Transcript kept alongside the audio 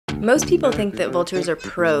Most people think that vultures are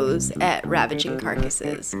pros at ravaging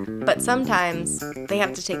carcasses, but sometimes they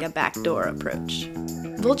have to take a backdoor approach.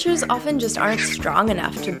 Vultures often just aren't strong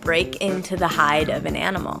enough to break into the hide of an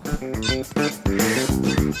animal.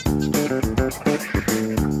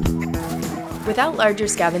 Without larger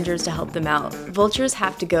scavengers to help them out, vultures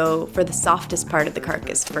have to go for the softest part of the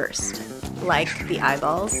carcass first, like the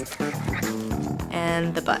eyeballs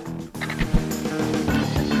and the butt.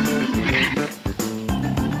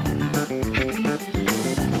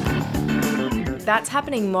 That's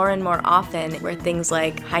happening more and more often where things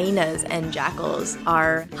like hyenas and jackals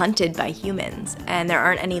are hunted by humans, and there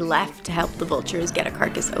aren't any left to help the vultures get a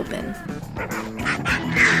carcass open.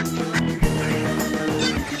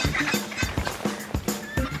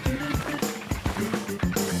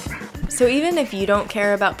 So even if you don't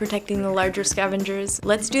care about protecting the larger scavengers,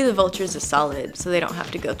 let's do the vultures a solid so they don't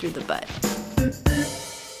have to go through the butt.